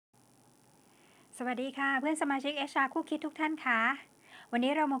สวัสดีค่ะเพื่อนสมาชิก HR คู่คิดทุกท่านคะวัน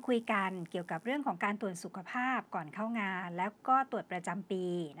นี้เรามาคุยกันเกี่ยวกับเรื่องของการตรวจสุขภาพก่อนเข้างานแล้วก็ตรวจประจำปี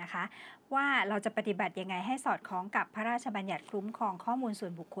นะคะว่าเราจะปฏิบัติยังไงให้สอดคล้องกับพระราชบัญญัติคุ้มครองข้อมูลส่ว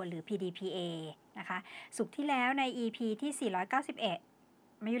นบุคคลหรือ PDPA นะคะสุขที่แล้วใน EP ที่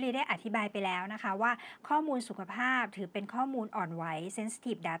 491มายุรีได้อธิบายไปแล้วนะคะว่าข้อมูลสุขภาพถือเป็นข้อมูลอ่อนไหว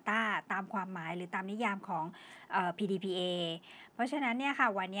sensitive data ตามความหมายหรือตามนิยามของ PDPA เพราะฉะนั้นเนี่ยค่ะ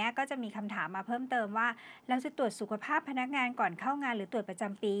วันนี้ก็จะมีคำถามมาเพิ่มเติมว่าเราจะตรวจสุขภาพพนักงานก่อนเข้างานหรือตรวจประจ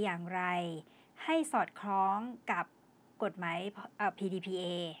ำปีอย่างไรให้สอดคล้องกับกฎหมายPDPA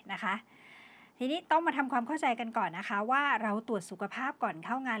นะคะทีนี้ต้องมาทำความเข้าใจกันก่อนนะคะว่าเราตรวจสุขภาพก่อนเ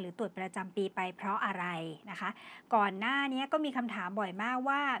ข้างานหรือตรวจประจำปีไปเพราะอะไรนะคะก่อนหน้านี้ก็มีคำถามบ่อยมาก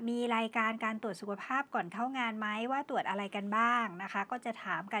ว่ามีรายการตรวจสุขภาพก่อนเข้างานไหมว่าตรวจอะไรกันบ้างนะคะก็จะถ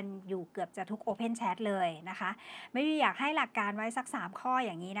ามกันอยู่เกือบจะทุก Open Chat เลยนะคะไม่อยากให้หลักการไว้สัก3ข้ออ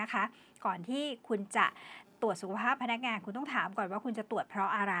ย่างนี้นะคะก่อนที่คุณจะตรวจสุขภาพพนักงานคุณต้องถามก่อนว่าคุณจะตรวจเพราะ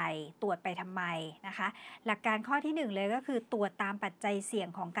อะไรตรวจไปทำไมนะคะหลักการข้อที่1เลยก็คือตรวจตามปัจจัยเสี่ยง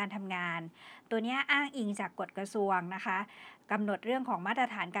ของการทำงานตัวนี้อ้างอิงจากกฎกระทรวงนะคะกำหนดเรื่องของมาตร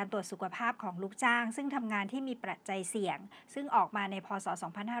ฐานการตรวจสุขภาพของลูกจ้างซึ่งทำงานที่มีปัจจัยเสี่ยงซึ่งออกมาในพศ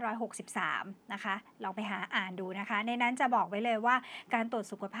 2563 นะคะลองไปหาอ่านดูนะคะในนั้นจะบอกไว้เลยว่าการตรวจ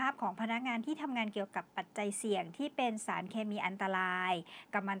สุขภาพของพนักงานที่ทำงานเกี่ยวกับปัจจัยเสี่ยงที่เป็นสารเคมีอันตราย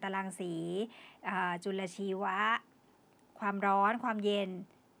กัมมันตรังสีจุลชีวะความร้อนความเย็น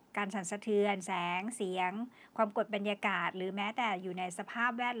การสั่นสะเทือนแสงเสียงความกดบรรยากาศหรือแม้แต่อยู่ในสภา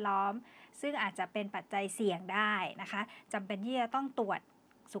พแวดล้อมซึ่งอาจจะเป็นปัจจัยเสี่ยงได้นะคะจำเป็นที่จะต้องตรวจ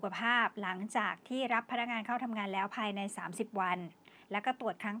สุขภาพหลังจากที่รับพนักงานเข้าทำงานแล้วภายใน30วันแล้วก็ตร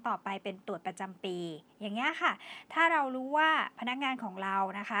วจครั้งต่อไปเป็นตรวจประจำปีอย่างเงี้ยค่ะถ้าเรารู้ว่าพนักงานของเรา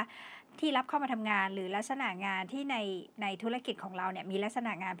นะคะที่รับเข้ามาทำงานหรือลักษณะงานที่ในธุรกิจของเราเนี่ยมีลักษณ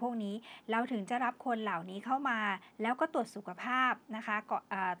ะงานพวกนี้เราถึงจะรับคนเหล่านี้เข้ามาแล้วก็ตรวจสุขภาพนะคะก็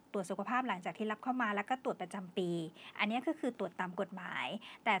ตรวจสุขภาพหลังจากที่รับเข้ามาแล้วก็ตรวจประจำปีอันนี้ก็คือตรวจตามกฎหมาย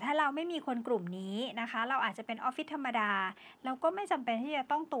แต่ถ้าเราไม่มีคนกลุ่มนี้นะคะเราอาจจะเป็นออฟฟิศธรรมดาเราก็ไม่จำเป็นที่จะ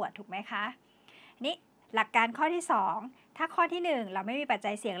ต้องตรวจถูกไหมคะนี่หลักการข้อที่2ถ้าข้อที่1เราไม่มีปัจ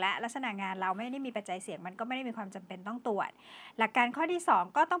จัยเสี่ยงและลักษณะงานเราไม่ได้มีปัจจัยเสี่ยงมันก็ไม่ได้มีความจำเป็นต้องตรวจหลักการข้อที่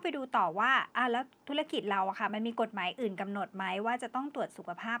2ก็ต้องไปดูต่อว่าแล้วธุรกิจเราอะค่ะมันมีกฎหมายอื่นกำหนดไหมว่าจะต้องตรวจสุข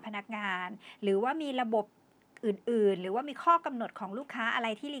ภาพพนักงานหรือว่ามีระบบอื่นๆหรือว่ามีข้อกำหนดของลูกค้าอะไร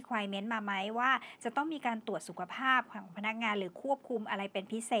ที่ requirement มาไหมว่าจะต้องมีการตรวจสุขภาพของพนักงานหรือควบคุมอะไรเป็น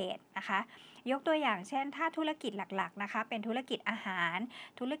พิเศษนะคะยกตัวอย่างเช่นถ้าธุรกิจหลักๆนะคะเป็นธุรกิจอาหาร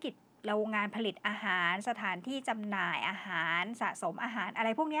ธุรกิจโรงงานผลิตอาหารสถานที่จำหน่ายอาหารสะสมอาหารอะไร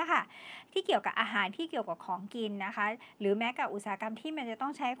พวกนี้ค่ะที่เกี่ยวกับอาหารที่เกี่ยวกับของกินนะคะหรือแม้กับอุตสาหกรรมที่มันจะต้อ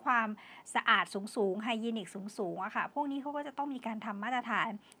งใช้ความสะอาดสูงๆไฮยีนิกสูงๆอะค่ะพวกนี้เขาก็จะต้องมีการทำมาตรฐาน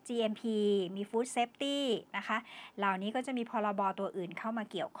GMP มี Food Safety นะคะเหล่านี้ก็จะมีพรบตัวอื่นเข้ามา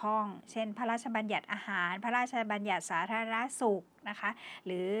เกี่ยวข้องเช่นพระราชบัญญัติอาหารพระราชบัญญัติสาธารณสุขนะคะห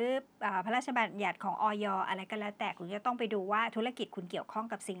รือพระราชบัญญัติของอย.อะไรก็แล้วแต่คุณจะต้องไปดูว่าธุรกิจคุณเกี่ยวข้อง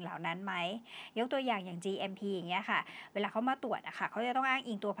กับสิ่งเหล่านั้นไหมยกตัวอย่าง GMP อย่างเงี้ยค่ะเวลาเขามาตรวจอะค่ะเขาจะต้องอ้าง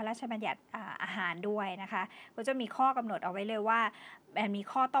อิงตัวพระราชบัญญัติอาหารด้วยนะคะก็จะมีข้อกำหนดเอาไว้เลยว่ามี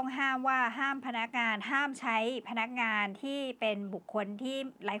ข้อต้องห้ามว่าห้ามพนักงานห้ามใช้พนักงานที่เป็นบุคคลที่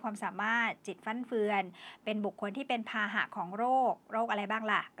ไร้ความสามารถจิตฟั่นเฟือนเป็นบุคคลที่เป็นพาหะของโรคอะไรบ้าง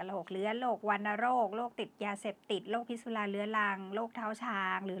ล่ะกระโหลกเรื้อนโรควัณโรคโรคติดยาเสพติดโรคพิษสุราเรื้อรังโรคเท้าชา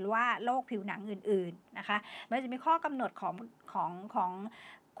งหรือว่าโรคผิวหนังอื่นๆนะคะมันจะมีข้อกำหนดของ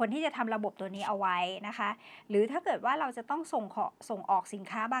คนที่จะทำระบบตัวนี้เอาไว้นะคะหรือถ้าเกิดว่าเราจะต้องส่งออกสิน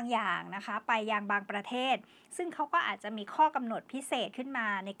ค้าบางอย่างนะคะไปยังบางประเทศซึ่งเขาก็อาจจะมีข้อกำหนดพิเศษขึ้นมา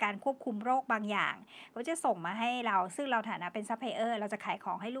ในการควบคุมโรคบางอย่างก็จะส่งมาให้เราซึ่งเราฐานะเป็นซัพพลายเออร์เราจะขายข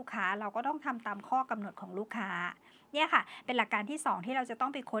องให้ลูกค้าเราก็ต้องทำตามข้อกำหนดของลูกค้าเนี่ยค่ะเป็นหลักการที่2ที่เราจะต้อ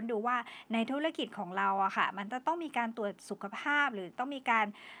งไปค้นดูว่าในธุรกิจของเราอะค่ะมันจะต้องมีการตรวจสุขภาพหรือต้องมีการ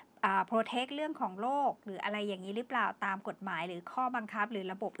โปรเทคเรื่องของโรคหรืออะไรอย่างนี้หรือเปล่าตามกฎหมายหรือข้อบังคับหรือ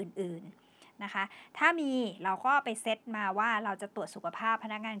ระบบอื่นๆนะคะถ้ามีเราก็ไปเซตมาว่าเราจะตรวจสุขภาพพ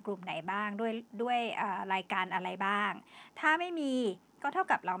นักงานกลุ่มไหนบ้างด้วยรายการอะไรบ้างถ้าไม่มีก็เท่า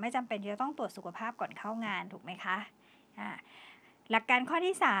กับเราไม่จำเป็นจะต้องตรวจสุขภาพก่อนเข้างานถูกไหมคะหลักการข้อ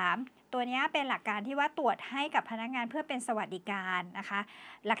ที่3ตัวนี้เป็นหลักการที่ว่าตรวจให้กับพนักงานเพื่อเป็นสวัสดิการนะคะ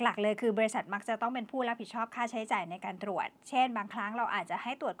หลักๆเลยคือบริษัทมักจะต้องเป็นผู้รับผิดชอบค่าใช้จ่ายในการตรวจเช่นบางครั้งเราอาจจะใ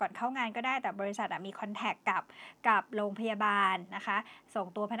ห้ตรวจก่อนเข้างานก็ได้แต่บริษัทมีคอนแทคกับโรงพยาบาลนะคะส่ง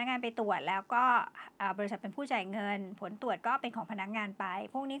ตัวพนักงานไปตรวจแล้วก็บริษัทเป็นผู้จ่ายเงินผลตรวจก็เป็นของพนักงานไป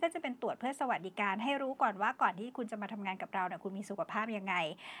พวกนี้ก็จะเป็นตรวจเพื่อสวัสดิการให้รู้ก่อนว่าก่อนที่คุณจะมาทำงานกับเราเนี่ยคุณมีสุขภาพยังไง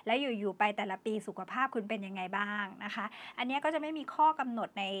และอยู่ๆไปแต่ละปีสุขภาพคุณเป็นยังไงบ้างนะคะอันนี้ก็จะไม่มีข้อกำหนด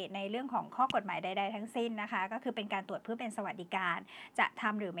ในเรื่อง รื่องของข้อกฎหมายใดๆทั้งสิ้นนะคะก็คือเป็นการตรวจเพื่อเป็นสวัสดิการจะท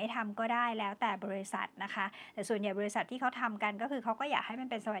ำหรือไม่ทำก็ได้แล้วแต่บริษัทนะคะแต่ส่วนใหญ่บริษัทที่เขาทำกันก็คือเขาก็อยากให้มัน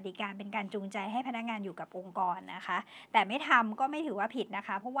เป็นสวัสดิการเป็นการจูงใจให้พนักงานอยู่กับองค์กรนะคะแต่ไม่ทำก็ไม่ถือว่าผิดนะค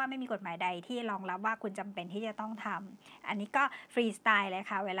ะเพราะว่าไม่มีกฎหมายใดที่รองรับว่าคุณจำเป็นที่จะต้องทำอันนี้ก็ฟรีสไตล์เลย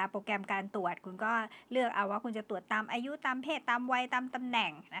ค่ะเวลาโปรแกรมการตรวจคุณก็เลือกเอาว่าคุณจะตรวจตามอายุตามเพศตามวัยตามตำแหน่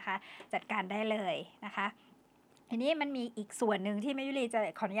งนะคะจัดการได้เลยนะคะทีนี้มันมีอีกส่วนหนึ่งที่แม่ยุรีจะ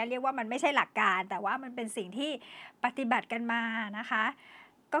ขออนุญาตเรียกว่ามันไม่ใช่หลักการแต่ว่ามันเป็นสิ่งที่ปฏิบัติกันมานะคะ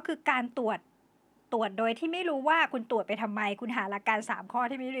ก็คือการตรวจโดยที่ไม่รู้ว่าคุณตรวจไปทำไมคุณหาหลักการ3ข้อ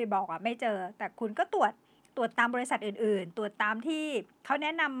ที่แม่ยุรีบอกไม่เจอแต่คุณก็ตรวจตามบริษัทอื่นๆตรวจตามที่เขาแน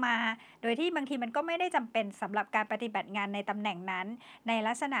ะนำมาโดยที่บางทีมันก็ไม่ได้จำเป็นสำหรับการปฏิบัติงานในตำแหน่งนั้นใน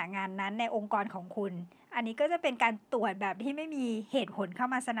ลักษณะงานนั้นในองค์กรของคุณอันนี้ก็จะเป็นการตรวจแบบที่ไม่มีเหตุผลเข้า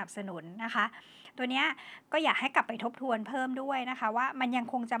มาสนับสนุนนะคะตัวนี้ก็อยากให้กลับไปทบทวนเพิ่มด้วยนะคะว่ามันยัง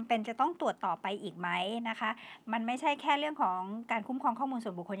คงจำเป็นจะต้องตรวจต่อไปอีกไหมนะคะมันไม่ใช่แค่เรื่องของการคุ้มครองข้อมูลส่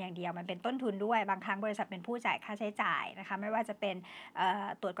วนบุคคลอย่างเดียวมันเป็นต้นทุนด้วยบางครั้งบริษัทเป็นผู้จ่ายค่าใช้จ่ายนะคะไม่ว่าจะเป็น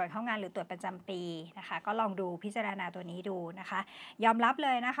ตรวจก่อนเข้างานหรือตรวจประจำปีนะคะก็ลองดูพิจารณาตัวนี้ดูนะคะยอมรับเล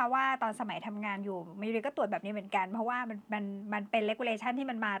ยนะคะว่าตอนสมัยทำงานอยู่มิวก็ตรวจแบบนี้เหมือนกันเพราะว่ามันเป็น regulation ที่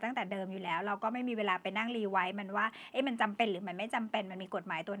มันมาตั้งแต่เดิมอยู่แล้วเราก็ไม่มีเวลาไปนั่งรีไวซ์มันว่ามันจำเป็นหรือมันไม่จำเป็นมันมีกฎ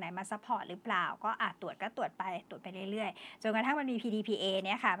หมายตัวไหนมาซัพพอร์ตหรือเปล่าก็ตรวจไปเรื่อยๆจนกระทั่งมันมี PDPA เ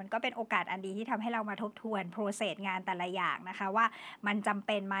นี่ยค่ะมันก็เป็นโอกาสอันดีที่ทำให้เรามาทบทวนโปรเซสงานแต่ละอย่างนะคะว่ามันจำเ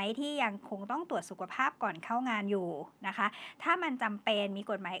ป็นไหมที่ยังคงต้องตรวจสุขภาพก่อนเข้างานอยู่นะคะถ้ามันจำเป็นมี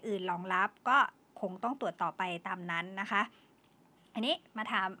กฎหมายอื่นรองรับก็คงต้องตรวจต่อไปตามนั้นนะคะอันนี้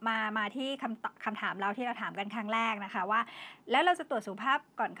มาที่คำถามเราที่เราถามกันครั้งแรกนะคะว่าแล้วเราจะตรวจสุขภาพ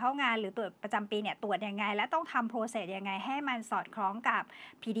ก่อนเข้างานหรือตรวจประจำปีเนี่ยตรวจยังไงและต้องทำโปรเซสยังไงให้มันสอดคล้องกับ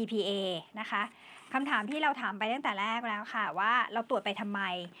PDPA นะคะคำถามที่เราถามไปตั้งแต่แรกแล้วค่ะว่าเราตรวจไปทำไม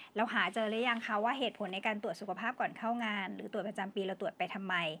เราหาเจอหรือยังคะว่าเหตุผลในการตรวจสุขภาพก่อนเข้างานหรือตรวจประจำปีเราตรวจไปทำ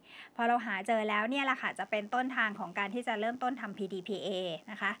ไมพอเราหาเจอแล้วเนี่ยแหละค่ะจะเป็นต้นทางของการที่จะเริ่มต้นทำ PDPA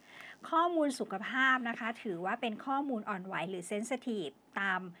นะคะข้อมูลสุขภาพนะคะถือว่าเป็นข้อมูลอ่อนไหวหรือ sensitive ต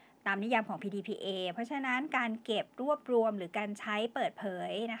ามนิยามของ PDPA เพราะฉะนั้นการเก็บรวบรวมหรือการใช้เปิดเผ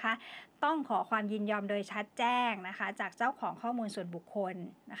ยนะคะต้องขอความยินยอมโดยชัดแจ้งนะคะจากเจ้าของข้อมูลส่วนบุคคล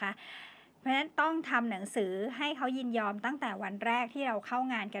นะคะเพราะฉะนั้นต้องทำหนังสือให้เขายินยอมตั้งแต่วันแรกที่เราเข้า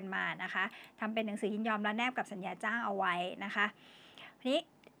งานกันมานะคะทำเป็นหนังสือยินยอมและแนบกับสัญญาจ้างเอาไว้นะคะทีนี้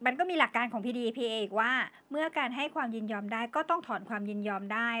มันก็มีหลักการของ PDPA อีกว่าเมื่อการให้ความยินยอมได้ก็ต้องถอนความยินยอม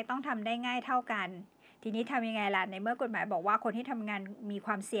ได้ต้องทำได้ง่ายเท่ากันทีนี้ทำยังไงล่ะในเมื่อกฎหมายบอกว่าคนที่ทำงานมีค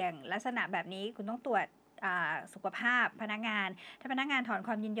วามเสี่ยงลักษณะแบบนี้คุณต้องตรวจสุขภาพพนักงานถ้าพนักงานถอนค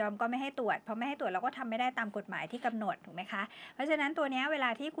วามยินยอมก็ไม่ให้ตรวจเพราะไม่ให้ตรวจเราก็ทำไม่ได้ตามกฎหมายที่กำหนดถูกไหมคะเพราะฉะนั้นตัวนี้เวลา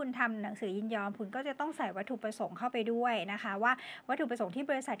ที่คุณทำหนังสือยินยอมคุณก็จะต้องใส่วัตถุประสงค์เข้าไปด้วยนะคะว่าวัตถุประสงค์ที่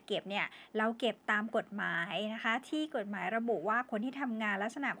บริษัทเก็บเนี่ยเราเก็บตามกฎหมายนะคะที่กฎหมายระบุว่าคนที่ทำงานลั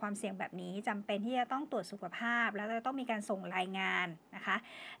กษณะความเสี่ยงแบบนี้จำเป็นที่จะต้องตรวจสุขภาพแล้วจะต้องมีการส่งรายงานนะคะ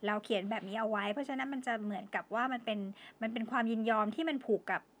เราเขียนแบบนี้เอาไว้เพราะฉะนั้นมันจะเหมือนกับว่ามันเป็นความยินยอมที่มันผูก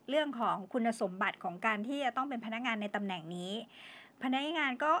กับเรื่องของคุณสมบัติของการที่จะต้องเป็นพนักงานในตำแหน่งนี้พนักงา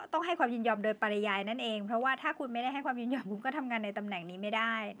นก็ต้องให้ความยินยอมโดยปริยายนั่นเองเพราะว่าถ้าคุณไม่ได้ให้ความยินยอมคุณก็ทำงานในตำแหน่งนี้ไม่ไ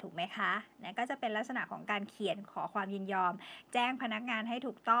ด้ถูกไหมคะนี่ก็จะเป็นลักษณะของการเขียนขอความยินยอมแจ้งพนักงานให้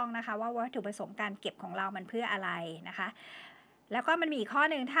ถูกต้องนะคะว่าวัตถุประสงค์การเก็บของเรามันเพื่ออะไรนะคะแล้วก็มันมีข้อ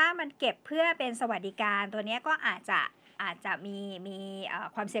หนึ่งถ้ามันเก็บเพื่อเป็นสวัสดิการตัวนี้ก็อาจจะมี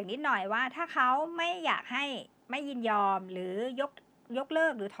ความเสี่ยงนิดหน่อยว่าถ้าเขาไม่อยากให้ไม่ยินยอมหรือยกเลิ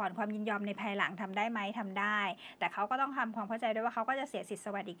กหรือถอนความยินยอมในภายหลังทำได้ไหมทำได้แต่เขาก็ต้องทำความเข้าใจด้วยว่าเขาก็จะเสียสิทธิส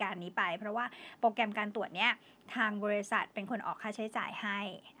วัสดิการนี้ไปเพราะว่าโปรแกรมการตรวจเนี้ยทางบริษัทเป็นคนออกค่าใช้จ่ายให้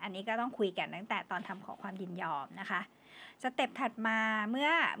อันนี้ก็ต้องคุยกันตั้งแต่ตอนทำขอความยินยอมนะคะสเต็ปถัดมาเ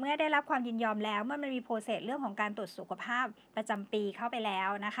มื่อได้รับความยินยอมแล้วเมื่อมันมีโปรเซสเรื่องของการตรวจสุขภาพประจำปีเข้าไปแล้ว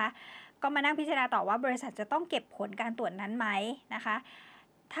นะคะก็มานั่งพิจารณาต่อว่าบริษัทจะต้องเก็บผลการตรวจนั้นไหมนะคะ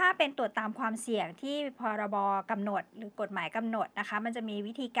ถ้าเป็นตรวจตามความเสี่ยงที่พรบกำหนดหรือกฎหมายกำหนดนะคะมันจะมี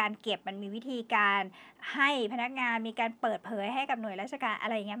วิธีการเก็บมันมีวิธีการให้พนักงานมีการเปิดเผยให้กับหน่วยราชการอะ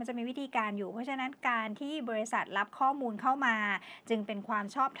ไรอย่างเงี้ยมันจะมีวิธีการอยู่เพราะฉะนั้นการที่บริษัทรับข้อมูลเข้ามาจึงเป็นความ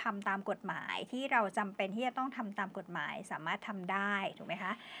ชอบธรรมตามกฎหมายที่เราจำเป็นที่จะต้องทำตามกฎหมายสามารถทำได้ถูกไหมค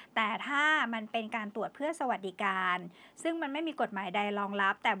ะแต่ถ้ามันเป็นการตรวจเพื่อสวัสดิการซึ่งมันไม่มีกฎหมายใดรองรั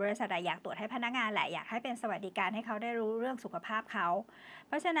บแต่บริษัทอยากตรวจให้พนักงานแหละอยากให้เป็นสวัสดิการให้เขาได้รู้เรื่องสุขภาพเขา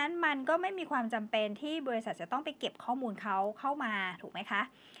เพราะฉะนั้นมันก็ไม่มีความจำเป็นที่บริษัทจะต้องไปเก็บข้อมูลเขาเข้ามาถูกไหมคะ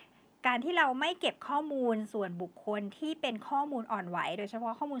การที่เราไม่เก็บข้อมูลส่วนบุคคลที่เป็นข้อมูลอ่อนไหวโดยเฉพา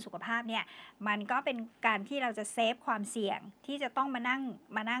ะข้อมูลสุขภาพเนี่ยมันก็เป็นการที่เราจะเซฟความเสี่ยงที่จะต้องมา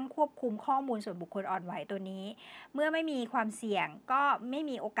นั่งควบคุมข้อมูลส่วนบุคคลอ่อนไหวตัวนี้เมื่อไม่มีความเสี่ยงก็ไม่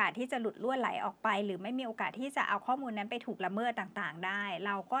มีโอกาสที่จะหลุดล่วไหลออกไปหรือไม่มีโอกาสที่จะเอาข้อมูลนั้นไปถูกละเมิดต่างๆได้เ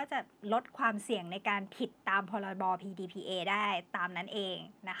ราก็จะลดความเสี่ยงในการผิดตามพรบ PDPA ได้ตามนั้นเอง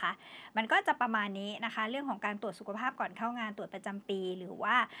นะคะมันก็จะประมาณนี้นะคะเรื่องของการตรวจสุขภาพก่อนเข้างานตรวจประจำปีหรือ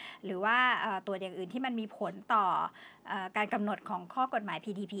ว่าตรวจอย่างอื่นที่มันมีผลต่อการกำหนดของข้อกฎหมาย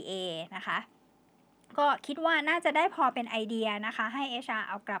PDPA นะคะก็คิดว่าน่าจะได้พอเป็นไอเดียนะคะให้ HR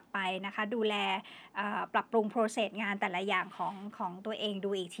เอากลับไปนะคะดูแลปรับปรุง process งานแต่ละอย่างของตัวเองดู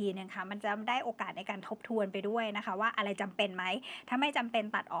อีกทีนึงค่ะมันจะได้โอกาสในการทบทวนไปด้วยนะคะว่าอะไรจำเป็นไหมถ้าไม่จำเป็น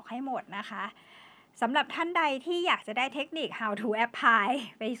ตัดออกให้หมดนะคะสำหรับท่านใดที่อยากจะได้เทคนิค how to apply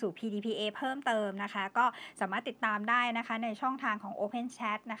ไปสู่ PDPA เพิ่มเติมนะคะก็สามารถติดตามได้นะคะในช่องทางของ Open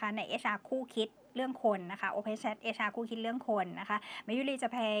Chat นะคะใน HR คู่คิดเรื่องคนนะคะ Open Chat HR คู่คิดเรื่องคนนะคะมายุรีจะ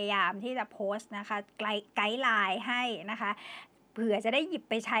พยายามที่จะโพสต์นะคะไกด์ไลน์ให้นะคะเผื่อจะได้หยิบ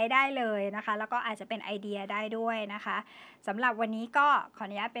ไปใช้ได้เลยนะคะแล้วก็อาจจะเป็นไอเดียได้ด้วยนะคะสำหรับวันนี้ก็ขออ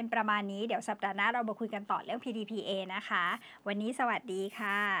นุญาตเป็นประมาณนี้เดี๋ยวสัปดาห์หน้าเรามาคุยกันต่อเรื่อง PDPA นะคะวันนี้สวัสดี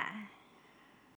ค่ะ